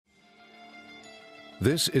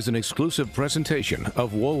This is an exclusive presentation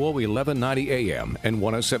of WOWO 1190 AM and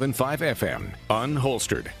 107.5 FM,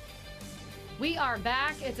 Unholstered. We are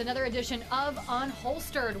back. It's another edition of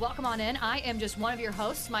Unholstered. Welcome on in. I am just one of your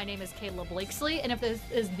hosts. My name is Kayla Blakesley, and if this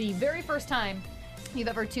is the very first time you've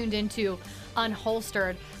ever tuned into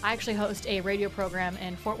Unholstered, I actually host a radio program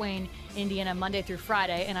in Fort Wayne, Indiana, Monday through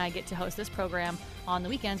Friday, and I get to host this program on the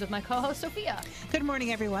weekends with my co-host, Sophia. Good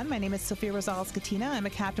morning, everyone. My name is Sophia Rosales-Catina. I'm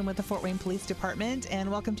a captain with the Fort Wayne Police Department,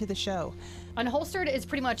 and welcome to the show. Unholstered is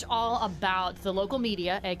pretty much all about the local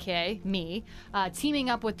media, aka me,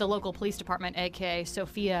 teaming up with the local police department, aka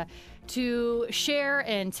Sophia, to share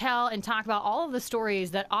and tell and talk about all of the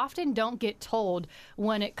stories that often don't get told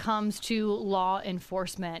when it comes to law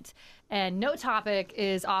enforcement. And no topic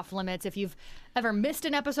is off limits. If you've ever missed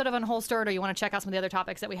an episode of Unholstered or you want to check out some of the other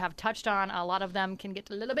topics that we have touched on, a lot of them can get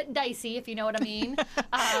a little bit dicey, if you know what I mean.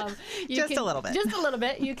 Just a little bit. Just a little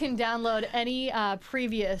bit. You can download any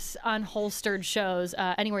previous Unholstered shows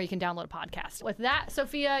anywhere you can download a podcast. With that,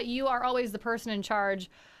 Sophia, you are always the person in charge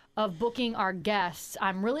of booking our guests.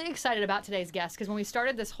 I'm really excited about today's guest because when we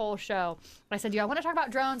started this whole show, I said, I want to talk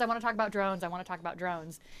about drones. I want to talk about drones. I want to talk about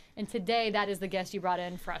drones. And today, that is the guest you brought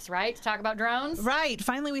in for us, right? To talk about drones? Right.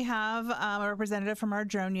 Finally, we have a representative from our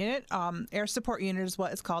drone unit. Air Support Unit is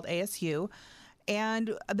what it's called, ASU.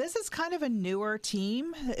 And this is kind of a newer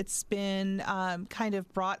team. It's been kind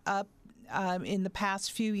of brought up in the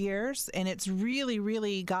past few years, and it's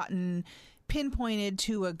really gotten pinpointed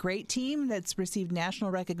to a great team that's received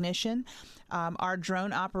national recognition. Our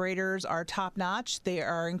drone operators are top-notch. They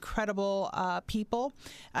are incredible people.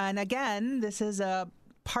 And again, this is a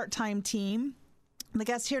part-time team. The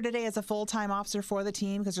guest here today is a full-time officer for the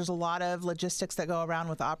team because there's a lot of logistics that go around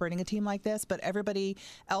with operating a team like this, but everybody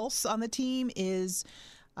else on the team is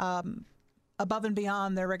above and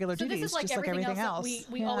beyond their regular duties, this is like just like everything else.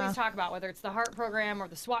 We always talk about, whether it's the HART program or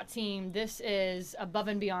the SWAT team. This is above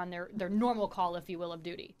and beyond their normal call, if you will, of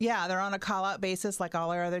duty. Yeah, they're on a call-out basis like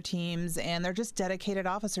all our other teams, and they're just dedicated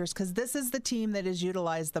officers because this is the team that is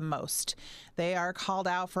utilized the most. They are called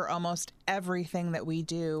out for almost everything that we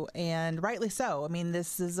do, and rightly so. I mean,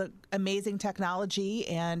 this is amazing technology,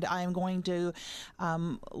 and I'm going to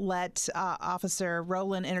let Officer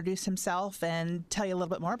Rowland introduce himself and tell you a little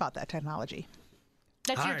bit more about that technology.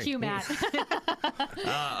 That's Hi. your cue, Matt.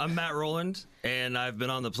 I'm Matt Rowland, and I've been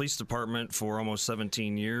on the police department for almost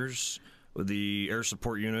 17 years. The Air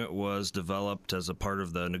Support Unit was developed as a part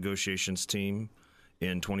of the negotiations team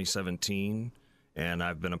in 2017, and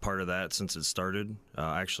I've been a part of that since it started.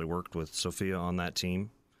 I actually worked with Sophia on that team,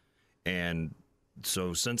 and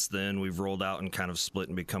so since then, we've rolled out and kind of split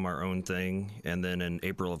and become our own thing, and then in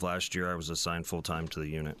April of last year, I was assigned full-time to the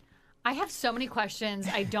unit. I have so many questions.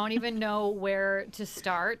 I don't even know where to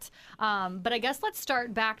start. But I guess let's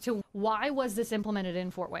start back to why was this implemented in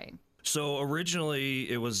Fort Wayne? So originally,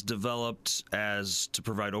 it was developed as to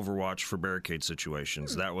provide overwatch for barricade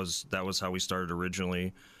situations. That was how we started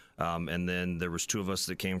originally. And then there was two of us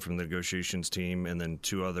that came from the negotiations team, and then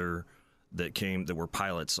two other that were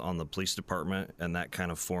pilots on the police department, and that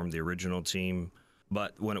kind of formed the original team.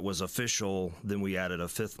 But when it was official, then we added a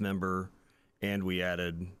fifth member, and we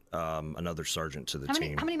added another sergeant to the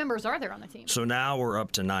team. How many members are there on the team? So now we're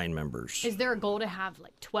up to 9 members. Is there a goal to have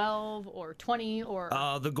like 12 or 20 or?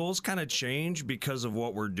 The goals kind of change because of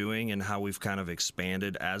what we're doing and how we've kind of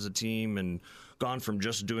expanded as a team and gone from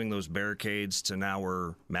just doing those barricades to now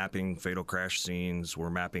we're mapping fatal crash scenes, we're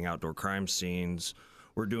mapping outdoor crime scenes,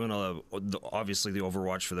 we're doing obviously the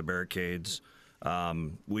overwatch for the barricades.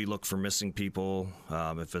 We look for missing people.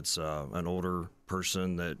 If it's an older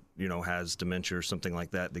person that has dementia or something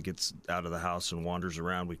like that gets out of the house and wanders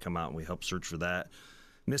around, we come out and we help search for that.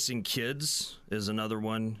 Missing kids is another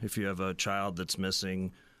one. If you have a child that's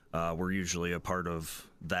missing, we're usually a part of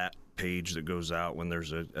that page that goes out when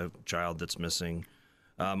there's a child that's missing.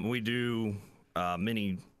 We do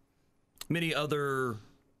many other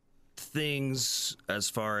things as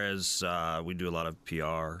far as we do a lot of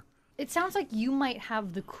PR. It sounds like you might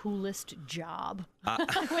have the coolest job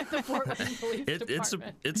with the Fort Wayne Police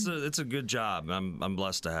Department. It's a good job. I'm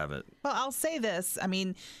blessed to have it. Well, I'll say this. I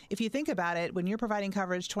mean, if you think about it, when you're providing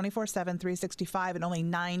coverage 24/7, 365, and only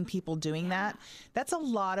 9 people doing that, that's a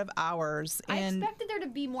lot of hours. I expected there to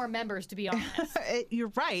be more members, to be honest.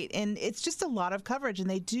 You're right. And it's just a lot of coverage, and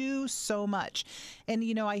they do so much. And,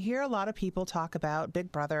 I hear a lot of people talk about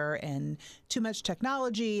Big Brother and too much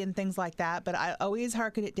technology and things like that, but I always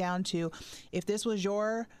hearken it down to if this was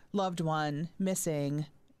your loved one missing,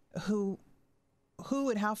 who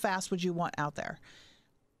and how fast would you want out there?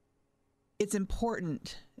 It's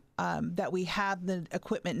important that we have the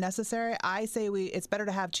equipment necessary. I say it's better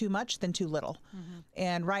to have too much than too little.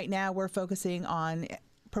 And right now we're focusing on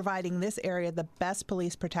providing this area the best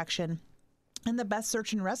police protection and the best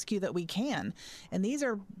search and rescue that we can. And these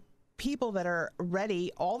are people that are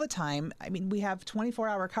ready all the time. I mean, we have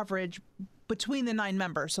 24-hour coverage between the 9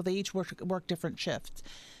 members, so they each work different shifts.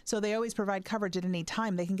 So they always provide coverage at any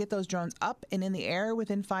time. They can get those drones up and in the air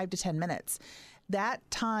within 5 to 10 minutes. That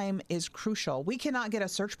time is crucial. We cannot get a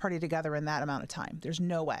search party together in that amount of time. There's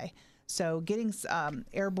no way. So getting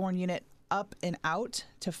airborne unit up and out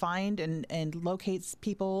to find and locate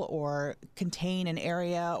people or contain an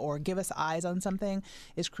area or give us eyes on something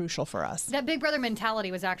is crucial for us. That Big Brother mentality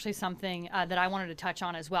was actually something that I wanted to touch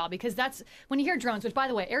on as well, because that's when you hear drones, which by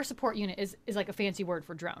the way, air support unit is like a fancy word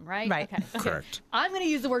for drone, right? Right. Okay. Correct. I'm going to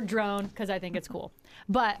use the word drone because I think it's cool.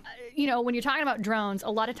 But, when you're talking about drones, a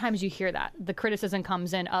lot of times you hear that. The criticism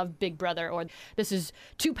comes in of Big Brother, or this is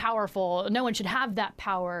too powerful. No one should have that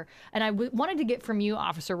power. And I wanted to get from you,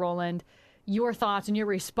 Officer Rowland, your thoughts and your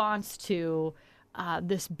response to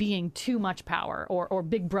this being too much power, or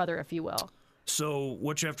Big Brother, if you will. So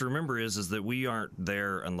what you have to remember is that we aren't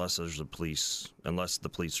there unless the police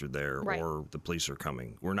are there, Right. or the police are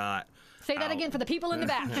coming. We're not. Say that again for the people in the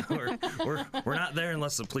back. we're not there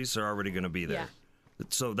unless the police are already going to be there. Yeah.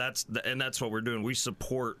 So that's what we're doing. We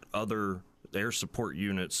support other air support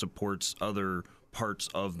units, supports other parts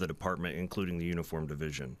of the department, including the uniform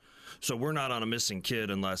division. So we're not on a missing kid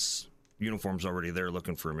unless uniform's already there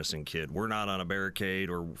looking for a missing kid. We're not on a barricade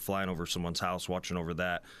or flying over someone's house watching over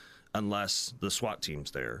that unless the SWAT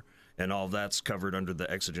team's there. And all that's covered under the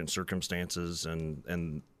exigent circumstances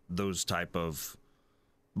and those type of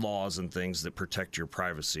laws and things that protect your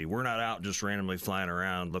privacy. We're not out just randomly flying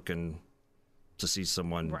around looking to see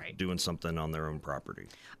someone Right. doing something on their own property.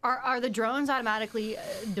 Are the drones automatically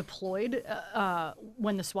deployed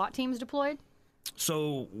when the SWAT team's deployed?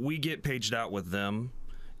 So we get paged out with them,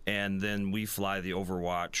 and then we fly the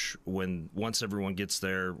overwatch. Once everyone gets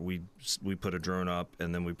there, we put a drone up,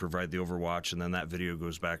 and then we provide the overwatch, and then that video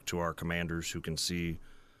goes back to our commanders who can see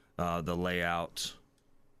the layout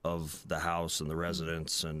of the house and the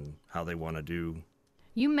residence and how they want to do.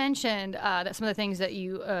 You mentioned that some of the things that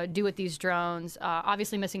you do with these drones,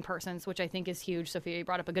 obviously missing persons, which I think is huge. Sophia, you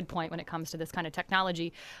brought up a good point when it comes to this kind of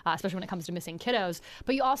technology, especially when it comes to missing kiddos.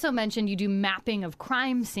 But you also mentioned you do mapping of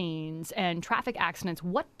crime scenes and traffic accidents.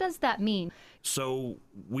 What does that mean? So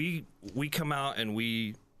we come out and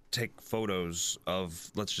we take photos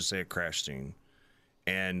of, let's just say, a crash scene.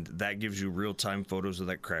 And that gives you real-time photos of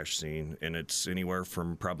that crash scene. And it's anywhere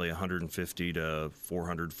from probably 150 to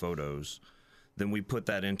 400 photos. Then we put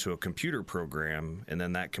that into a computer program, and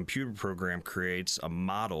then that computer program creates a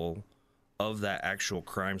model of that actual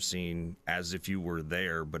crime scene as if you were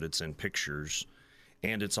there, but it's in pictures.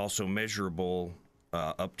 And it's also measurable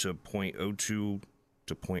up to 0.02 to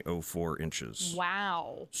 0.04 inches.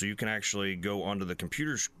 Wow. So you can actually go into the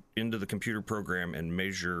computer program and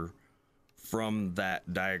measure from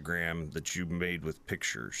that diagram that you made with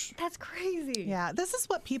pictures. That's crazy. Yeah, this is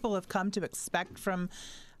what people have come to expect from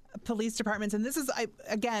police departments, and this is,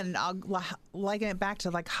 I'll liken it back to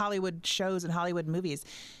like Hollywood shows and Hollywood movies.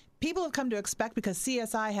 People have come to expect, because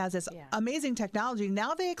CSI has this amazing technology.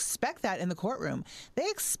 Now they expect that in the courtroom. They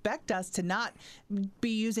expect us to not be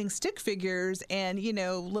using stick figures and,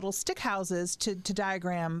 little stick houses to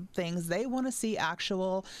diagram things. They want to see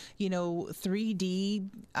actual, 3D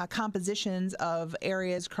compositions of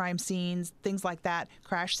areas, crime scenes, things like that,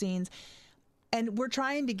 crash scenes. And we're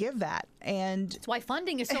trying to give that. And That's why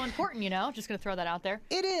funding is so important, Just going to throw that out there.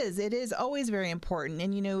 it is always very important.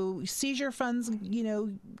 And, seizure funds,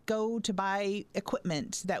 go to buy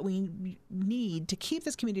equipment that we need to keep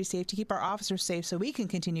this community safe, to keep our officers safe, so we can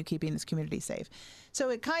continue keeping this community safe.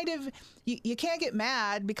 So it kind of, you can't get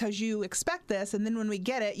mad because you expect this, and then when we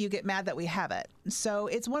get it, you get mad that we have it. So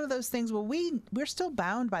it's one of those things where we're still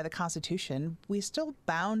bound by the Constitution. We're still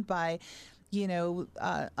bound by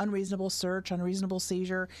unreasonable search, unreasonable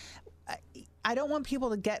seizure. I don't want people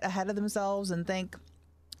to get ahead of themselves and think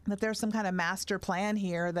that there's some kind of master plan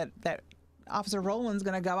here that Officer Rowland's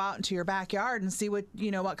going to go out into your backyard and see what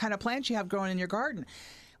kind of plants you have growing in your garden.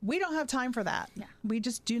 We don't have time for that. Yeah. We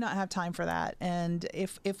just do not have time for that. And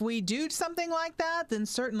if we do something like that, then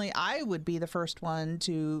certainly I would be the first one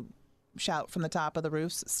to shout from the top of the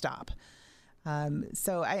roofs, stop.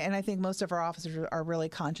 I think most of our officers are really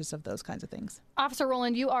conscious of those kinds of things. Officer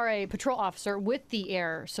Rowland, you are a patrol officer with the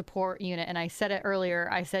Air Support Unit, and I said it earlier.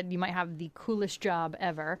 I said you might have the coolest job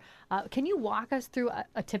ever. Can you walk us through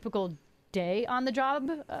a typical day on the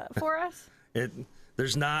job for us?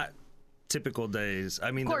 There's not typical days.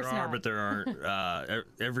 I mean, there are, but there aren't.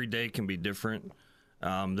 Every day can be different.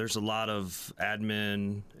 There's a lot of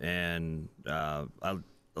admin, and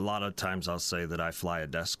a lot of times I'll say that I fly a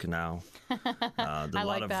desk now. I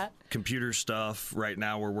like that. Computer stuff. Right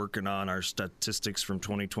now we're working on our statistics from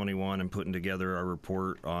 2021 and putting together our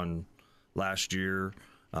report on last year.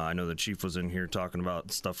 I know the chief was in here talking about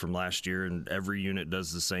stuff from last year, and every unit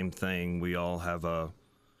does the same thing. We all have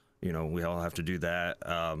we all have to do that.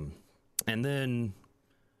 And then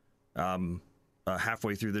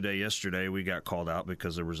halfway through the day yesterday, we got called out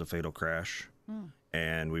because there was a fatal crash.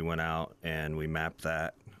 And we went out and we mapped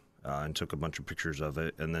that and took a bunch of pictures of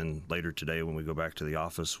it. And then later today, when we go back to the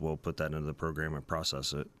office, we'll put that into the program and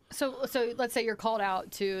process it. So let's say you're called out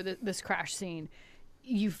to this crash scene.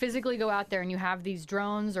 You physically go out there and you have these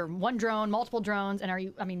drones, or one drone, multiple drones, and are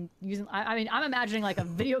you? I mean, using? I'm imagining like a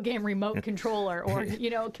video game remote controller or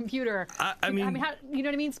computer. How, you know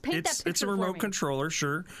what I mean? Paint that picture. It's a remote controller,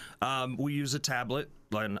 sure. We use a tablet,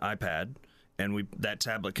 like an iPad, and that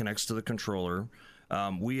tablet connects to the controller.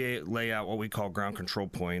 We lay out what we call ground control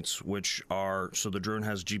points, which are, so the drone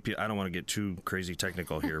has GPS. I don't want to get too crazy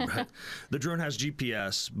technical here, but the drone has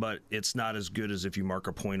GPS, but it's not as good as if you mark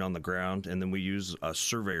a point on the ground. And then we use a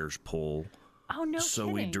surveyor's pole. Oh, no So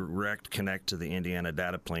kidding. we direct connect to the Indiana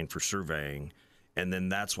data plane for surveying. And then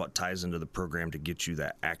that's what ties into the program to get you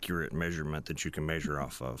that accurate measurement that you can measure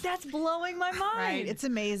off of. That's blowing my mind. Right. It's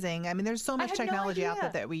amazing. I mean, there's so much technology out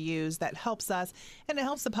there that we use that helps us, and it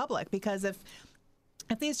helps the public, because if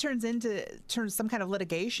these turns some kind of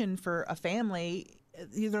litigation for a family,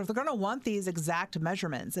 they're going to want these exact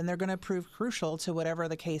measurements, and they're going to prove crucial to whatever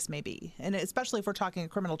the case may be, and especially if we're talking a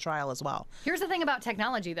criminal trial as well. Here's the thing about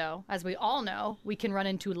technology, though. As we all know, we can run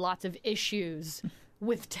into lots of issues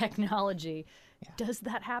with technology. Yeah. Does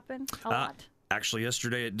that happen a lot? Actually,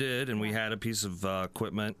 yesterday it did, and we had a piece of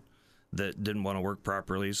equipment that didn't want to work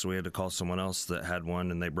properly, so we had to call someone else that had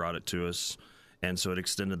one, and they brought it to us, and so it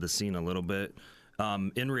extended the scene a little bit.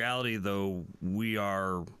 In reality, though, we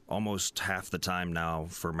are almost half the time now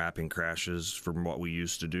for mapping crashes from what we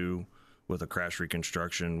used to do with a crash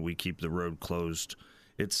reconstruction. We keep the road closed.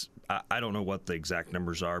 I don't know what the exact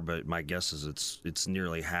numbers are, but my guess is it's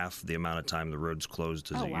nearly half the amount of time the road's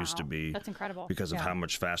closed as it used to be. That's incredible. Because of how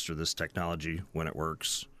much faster this technology, when it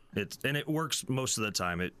works. It works most of the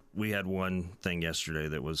time. We had one thing yesterday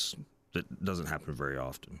that doesn't happen very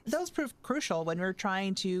often. Those prove crucial when we're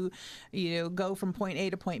trying to, go from point A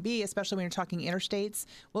to point B, especially when you're talking interstates.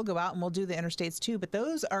 We'll go out and we'll do the interstates too, but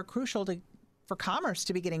those are crucial for commerce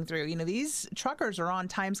to be getting through. These truckers are on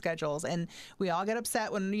time schedules, and we all get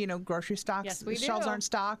upset when, grocery stocks, shelves aren't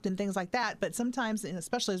stocked and things like that. But sometimes, and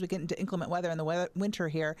especially as we get into inclement weather in the winter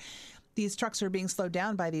here, these trucks are being slowed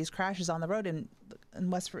down by these crashes on the road.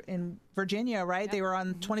 In Virginia, right? Yep. They were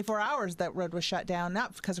on 24 hours. That road was shut down,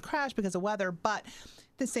 not because of crash, because of weather. But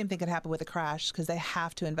the same thing could happen with a crash, because they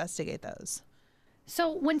have to investigate those.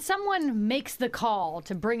 So when someone makes the call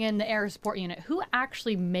to bring in the air support unit, who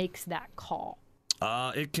actually makes that call?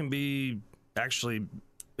 It can be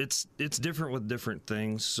it's different with different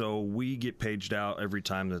things. So we get paged out every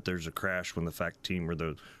time that there's a crash when the FACT team or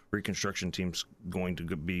the reconstruction team's going to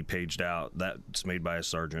be paged out. That's made by a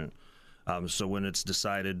sergeant. So when it's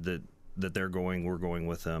decided that we're going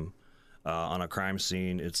with them. On a crime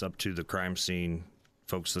scene, it's up to the crime scene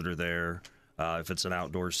folks that are there. If it's an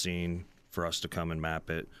outdoor scene, for us to come and map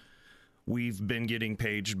it. We've been getting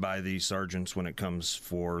paged by the sergeants when it comes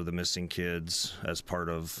for the missing kids as part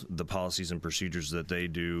of the policies and procedures that they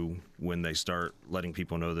do when they start letting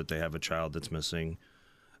people know that they have a child that's missing.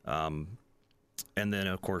 And then,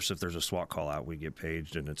 of course, if there's a SWAT call out, we get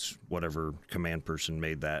paged, and it's whatever command person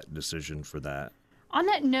made that decision for that. On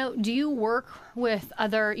that note, do you work with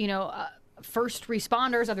other, first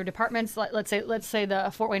responders, other departments? Let's say the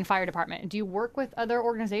Fort Wayne Fire Department. Do you work with other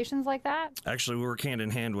organizations like that? Actually, we work hand in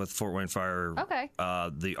hand with Fort Wayne Fire. Okay.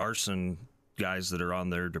 The arson guys that are on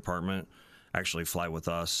their department actually fly with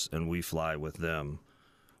us, and we fly with them.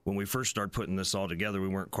 When we first started putting this all together, we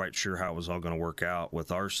weren't quite sure how it was all going to work out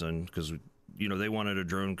with arson, because they wanted a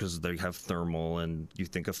drone because they have thermal, and you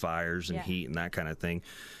think of fires and heat and that kind of thing.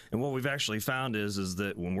 And what we've actually found is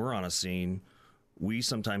that when we're on a scene, we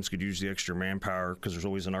sometimes could use the extra manpower because there's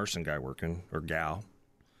always an arson guy working, or gal.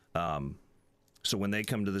 So when they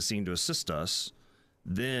come to the scene to assist us,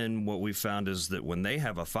 then what we found is that when they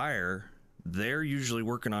have a fire, they're usually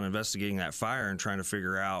working on investigating that fire and trying to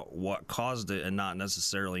figure out what caused it and not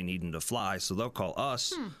necessarily needing to fly. So they'll call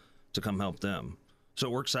us to come help them. So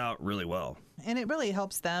it works out really well. And it really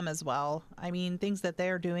helps them as well. I mean, things that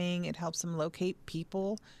they're doing, it helps them locate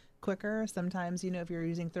people quicker. Sometimes, if you're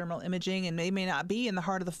using thermal imaging and they may not be in the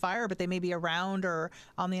heart of the fire, but they may be around or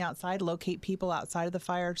on the outside, locate people outside of the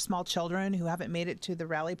fire, small children who haven't made it to the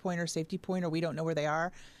rally point or safety point, or we don't know where they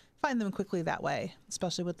are. Find them quickly that way,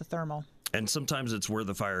 especially with the thermal. And sometimes it's where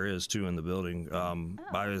the fire is, too, in the building.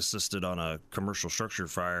 I assisted on a commercial structure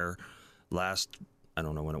fire last, I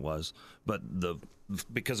don't know when it was, but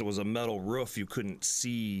because it was a metal roof, you couldn't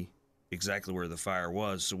see exactly where the fire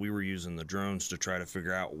was. So we were using the drones to try to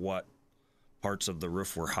figure out what parts of the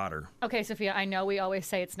roof were hotter. Okay, Sophia, I know we always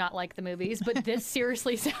say it's not like the movies, but this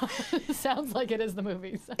seriously sounds like it is the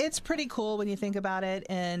movies. It's pretty cool when you think about it.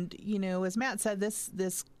 And, as Matt said,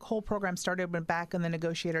 this whole program started back in the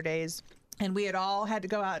negotiator days. And we had all had to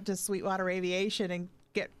go out to Sweetwater Aviation and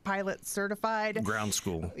get pilot certified. Ground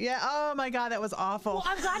school. Yeah. Oh, my God, that was awful. Well,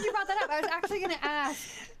 I'm glad you brought that up. I was actually going to ask,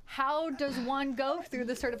 how does one go through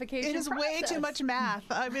the certification It is process? way too much math.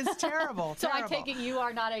 It's terrible. So terrible. I take it you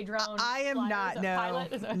are not a drone I am flyer, not. a No.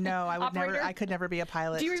 pilot? No, I would operator? never. I could never be a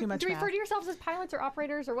pilot. Do you too much refer math. to yourselves as pilots or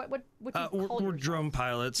operators, or what do you call We're yourselves? drone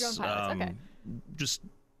pilots. Drone pilots, okay. Just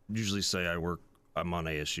usually say I'm on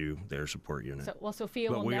ASU, the Air Support Unit. So, Sophia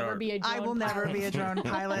But will we never are- be a drone I will never be a drone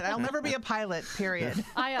pilot. I'll never be a pilot, period.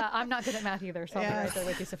 I'm not good at math either, so I'll be Yes. right there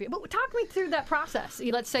with you, Sophia. But talk me through that process.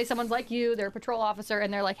 Let's say someone's like you, they're a patrol officer,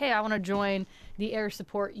 and they're like, hey, I want to join the Air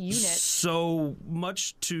Support Unit. So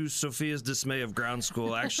much to Sophia's dismay of ground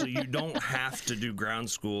school, actually, you don't have to do ground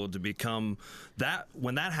school to become that.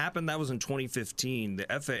 When that happened, that was in 2015. The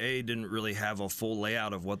FAA didn't really have a full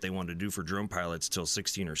layout of what they wanted to do for drone pilots till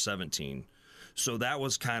 16 or 17. So that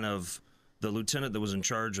was kind of the lieutenant that was in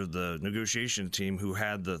charge of the negotiation team who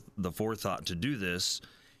had the forethought to do this.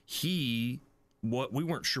 We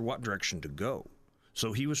weren't sure what direction to go.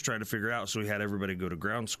 So he was trying to figure out, so he had everybody go to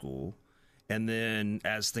ground school. And then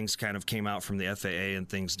as things kind of came out from the FAA and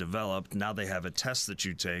things developed, now they have a test that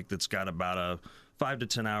you take that's got about a 5 to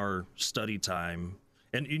 10 hour study time.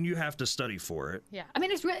 And you have to study for it. Yeah, I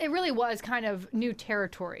mean, it really was kind of new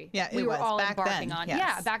territory. Yeah, we it were was all back embarking then, on. yes.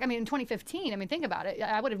 Yeah, back. I mean, in 2015. I mean, think about it.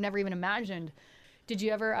 I would have never even imagined. Did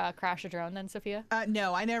you ever crash a drone then, Sophia?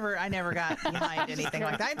 No, I never got behind anything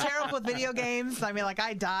like that. I'm terrible with video games. I mean,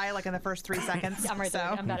 I die in the first 3 seconds. I'm right so.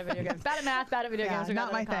 there. I'm bad at video games. Bad at math. Bad at video Yeah, games. We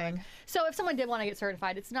not got that my in common. thing. So if someone did want to get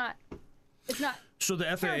certified, it's not. So the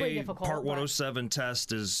terribly FAA difficult, Part but- 107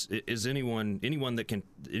 test is anyone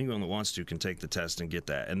that wants to can take the test and get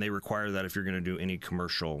that, and they require that if you're going to do any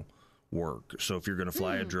commercial work. So if you're going to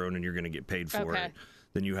fly a drone and you're going to get paid for Okay. it,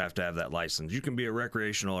 then you have to have that license. You can be a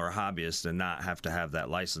recreational or a hobbyist and not have to have that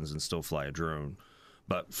license and still fly a drone.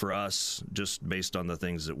 But for us, just based on the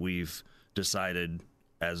things that we've decided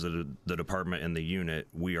as the department and the unit,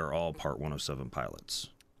 we are all Part 107 pilots.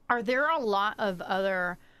 Are there a lot of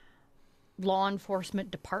other law enforcement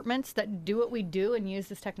departments that do what we do and use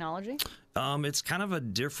this technology? It's kind of a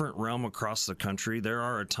different realm across the country. There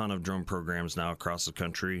are a ton of drone programs now across the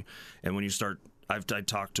country. And when you start, I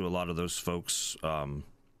talked to a lot of those folks on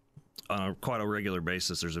quite a regular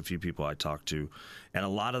basis. There's a few people I talk to, and a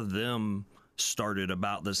lot of them started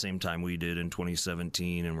about the same time we did in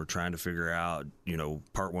 2017, and we're trying to figure out,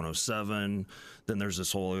 Part 107. Then there's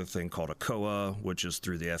this whole other thing called a COA, which is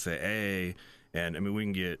through the FAA. And I mean, we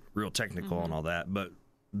can get real technical on all that, but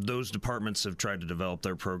those departments have tried to develop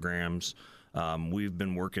their programs. We've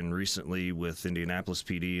been working recently with Indianapolis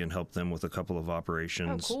PD and helped them with a couple of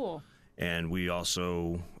operations. Oh, cool. And we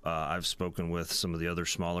also, I've spoken with some of the other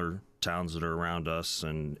smaller towns that are around us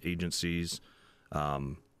and agencies.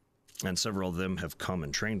 And several of them have come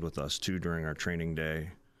and trained with us too during our training day.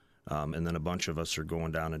 And then a bunch of us are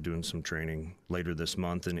going down and doing some training later this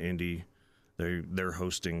month in Indy. They're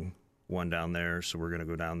hosting one down there, so we're going to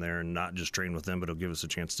go down there and not just train with them, but it'll give us a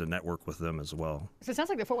chance to network with them as well. So it sounds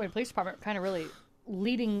like the Fort Wayne Police Department kind of really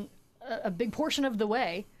leading a big portion of the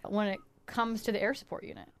way when it comes to the Air Support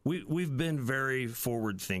Unit. We've been very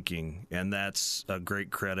forward thinking, and that's a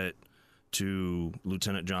great credit to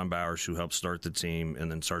Lieutenant John Bowers, who helped start the team,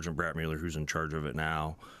 and then Sergeant Brett Mueller, who's in charge of it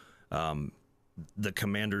now. The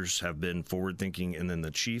commanders have been forward thinking, and then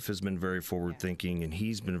the chief has been very forward thinking, and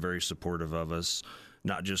he's been very supportive of us.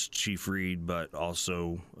 Not just Chief Reed, but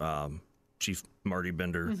also Chief Marty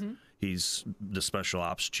Bender. He's the special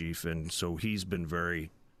ops chief, and so he's been very,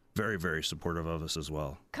 very, very supportive of us as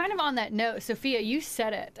well. Kind of on that note, Sophia, you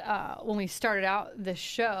said it when we started out this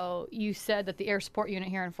show. You said that the Air Support Unit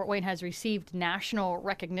here in Fort Wayne has received national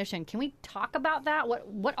recognition. Can we talk about that?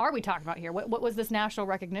 What are we talking about here? What was this national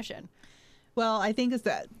recognition? Well, I think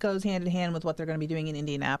that goes hand in hand with what they're going to be doing in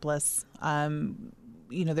Indianapolis.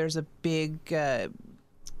 There's a big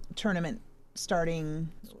tournament starting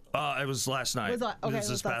It was last night. It was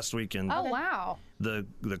this past weekend. Oh, wow. The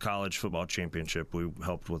college football championship. We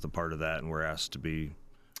helped with a part of that, and we're asked to be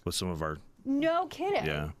with some of our. No kidding.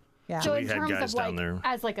 Yeah. So we in had terms guys of down there.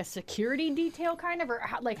 as like a security detail kind of, or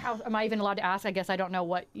how am I even allowed to ask? I guess I don't know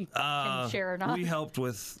what you can share or not. We helped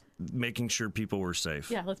with making sure people were safe.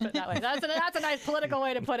 Yeah, let's put it that way. That's a nice political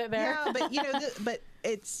way to put it there. Yeah, but but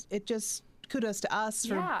it just kudos to us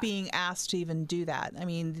for being asked to even do that. I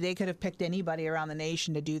mean, they could have picked anybody around the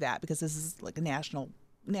nation to do that because this is like a national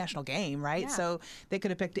game, right? Yeah. So they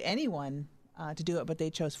could have picked anyone to do it, but they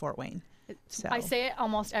chose Fort Wayne. So. I say it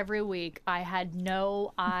almost every week. I had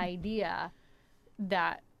no idea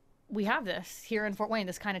that we have this here in Fort Wayne,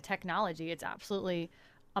 this kind of technology. It's absolutely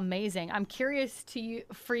amazing. I'm curious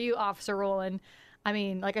for you, Officer Rowland. I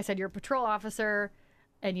mean, like I said, you're a patrol officer,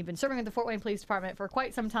 and you've been serving at the Fort Wayne Police Department for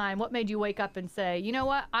quite some time. What made you wake up and say, you know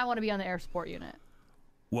what, I want to be on the air support unit?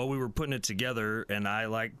 Well, we were putting it together, and I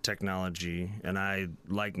like technology, and I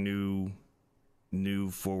like new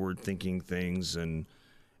forward-thinking things, and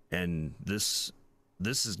this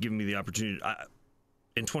has given me the opportunity.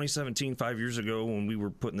 In 2017, 5 years ago, when we were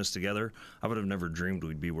putting this together, I would have never dreamed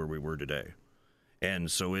we'd be where we were today.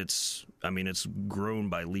 And so it's grown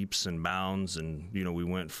by leaps and bounds, and we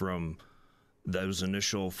went from those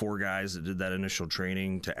initial 4 guys that did that initial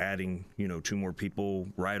training to adding 2 more people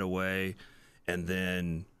right away, and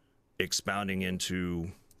then expounding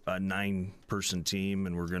into a 9-person team,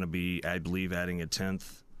 and we're going to be, I believe, adding a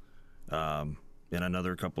 10th in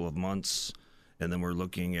another couple of months. And then we're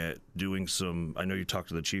looking at doing some. I know you talked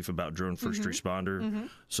to the chief about drone first responder,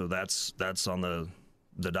 so that's on the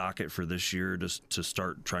docket for this year to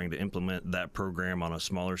start trying to implement that program on a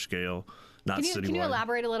smaller scale, not citywide. Can you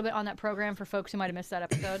elaborate a little bit on that program for folks who might have missed that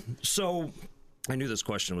episode? So, I knew this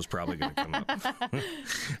question was probably going to come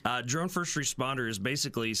up. Drone first responder is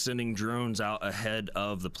basically sending drones out ahead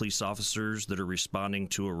of the police officers that are responding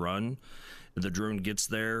to a run. The drone gets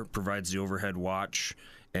there, provides the overhead watch,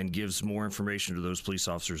 and gives more information to those police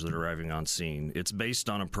officers that are arriving on scene. It's based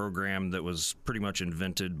on a program that was pretty much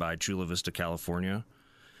invented by Chula Vista, California,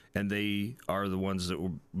 and they are the ones that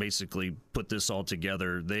will basically put this all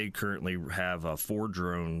together. They currently have a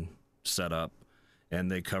 4-drone setup,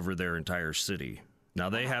 and they cover their entire city. Now,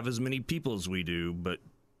 they have as many people as we do, but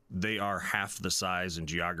they are half the size and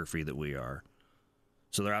geography that we are.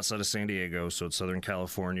 So they're outside of San Diego, so it's Southern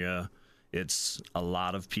California. It's a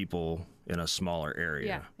lot of people in a smaller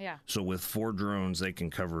area. Yeah. So with 4 drones, they can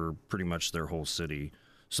cover pretty much their whole city.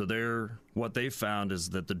 So what they found is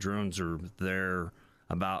that the drones are there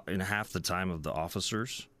about in half the time of the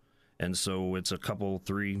officers. And so it's a couple,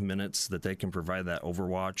 3 minutes that they can provide that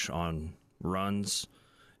overwatch on runs,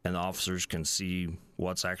 and the officers can see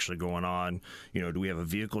what's actually going on. Do we have a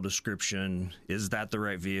vehicle description? Is that the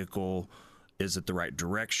right vehicle? Is it the right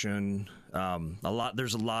direction?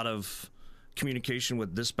 There's a lot of communication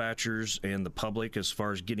with dispatchers and the public as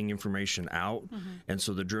far as getting information out. And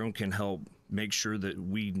so the drone can help make sure that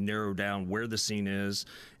we narrow down where the scene is,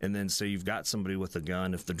 and then say you've got somebody with a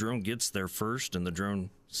gun. If the drone gets there first and the drone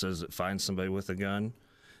says it finds somebody with a gun,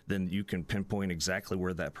 then you can pinpoint exactly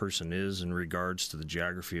where that person is in regards to the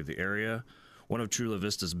geography of the area. One of Chula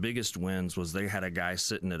Vista's biggest wins was they had a guy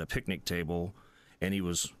sitting at a picnic table, and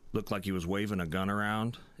looked like he was waving a gun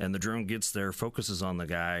around, and the drone gets there, focuses on the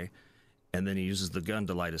guy, and then he uses the gun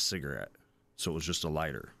to light a cigarette. So it was just a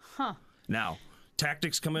lighter. Now,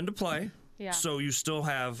 tactics come into play. Yeah. So you still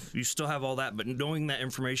have all that, but knowing that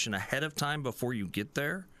information ahead of time before you get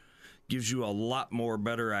there gives you a lot more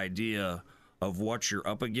better idea of what you're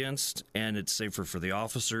up against, and it's safer for the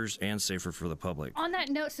officers and safer for the public. On that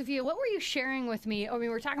note, Sophia, what were you sharing with me? I mean, we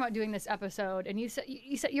were talking about doing this episode, and you said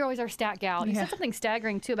you're always our stat gal. You said something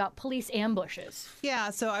staggering too about police ambushes.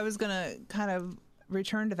 Yeah, so I was going to kind of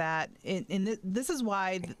return to that. This is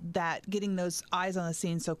why that getting those eyes on the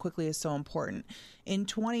scene so quickly is so important. In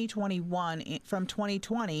 2021, from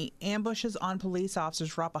 2020, ambushes on police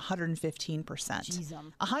officers were up 115%.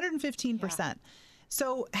 115%. Yeah.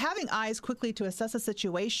 So having eyes quickly to assess a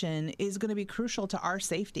situation is going to be crucial to our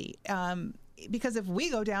safety. Because if we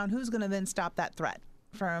go down, who's going to then stop that threat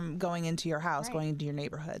from going into your house, going into your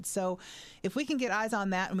neighborhood? So if we can get eyes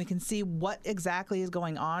on that and we can see what exactly is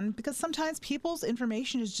going on, because sometimes people's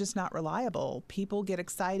information is just not reliable. People get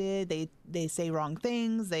excited. They say wrong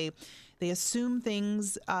things. They assume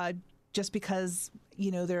things just because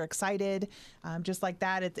they're excited. Just like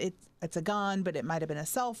that, it's a gun, but it might have been a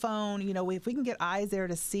cell phone. If we can get eyes there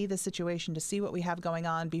to see the situation, to see what we have going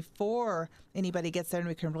on before anybody gets there, and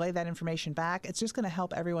we can relay that information back, it's just going to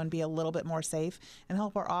help everyone be a little bit more safe and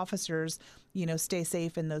help our officers, stay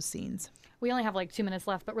safe in those scenes. We only have like 2 minutes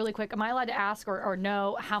left, but really quick, am I allowed to ask or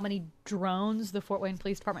know how many drones the Fort Wayne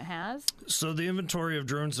Police Department has? So the inventory of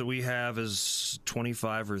drones that we have is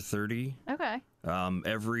 25 or 30. Okay.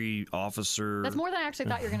 Every officer... That's more than I actually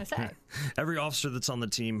thought you were going to say. Every officer that's on the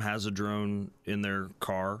team has a drone in their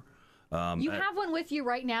car. You have one with you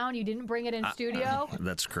right now, and you didn't bring it in studio?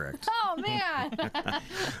 That's correct. Oh,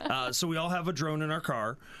 man. So we all have a drone in our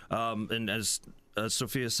car. And as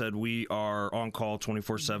Sophia said, we are on call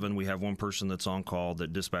 24/7. We have one person that's on call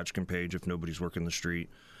that dispatch can page if nobody's working the street.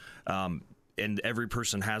 And every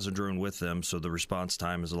person has a drone with them, so the response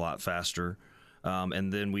time is a lot faster.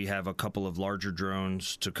 And then we have a couple of larger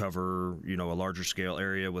drones to cover, a larger scale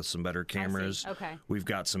area with some better cameras. Okay. We've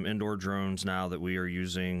got some indoor drones now that we are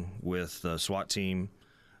using with the SWAT team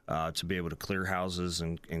to be able to clear houses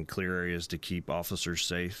and clear areas to keep officers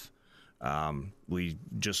safe. We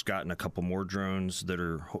just gotten a couple more drones that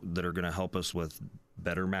are going to help us with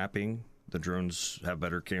better mapping. The drones have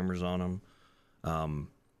better cameras on them.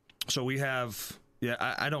 So we have... Yeah,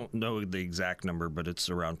 I don't know the exact number, but it's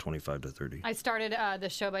around 25 to 30. I started the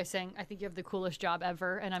show by saying, I think you have the coolest job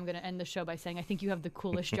ever, and I'm going to end the show by saying, I think you have the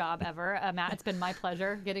coolest job ever. Matt, it's been my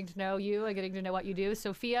pleasure getting to know you and getting to know what you do.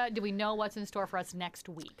 Sophia, do we know what's in store for us next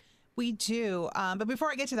week? We do. But before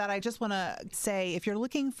I get to that, I just want to say, if you're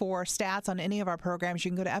looking for stats on any of our programs,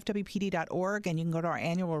 you can go to fwpd.org and you can go to our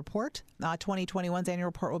annual report. 2021's annual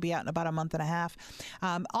report will be out in about a month and a half.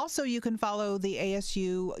 Also, you can follow the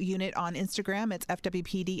ASU unit on Instagram. It's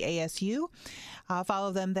FWPD-ASU.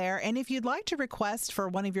 Follow them there. And if you'd like to request for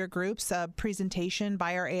one of your groups a presentation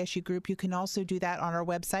by our ASU group, you can also do that on our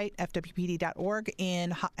website, fwpd.org,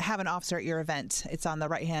 and have an officer at your event. It's on the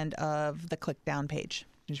right hand of the click down page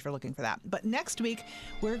if you're looking for that. But next week,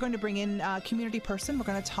 we're going to bring in a community person. We're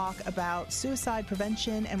going to talk about suicide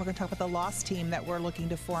prevention, and we're going to talk about the loss team that we're looking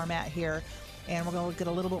to format here. And we're going to get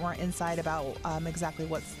a little bit more insight about exactly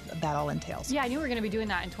what that all entails. Yeah, I knew we were going to be doing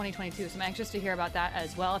that in 2022, so I'm anxious to hear about that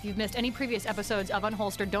as well. If you've missed any previous episodes of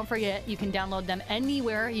Unholstered, don't forget you can download them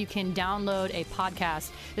anywhere you can download a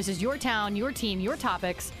podcast. This is your town, your team, your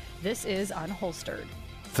topics. This is Unholstered.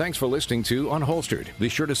 Thanks for listening to Unholstered. Be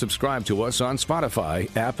sure to subscribe to us on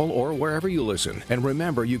Spotify, Apple, or wherever you listen. And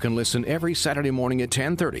remember, you can listen every Saturday morning at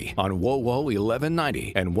 10:30 on WOWO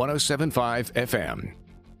 1190 and 107.5 FM.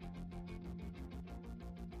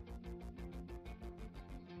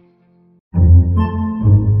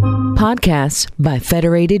 Podcasts by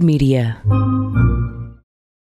Federated Media.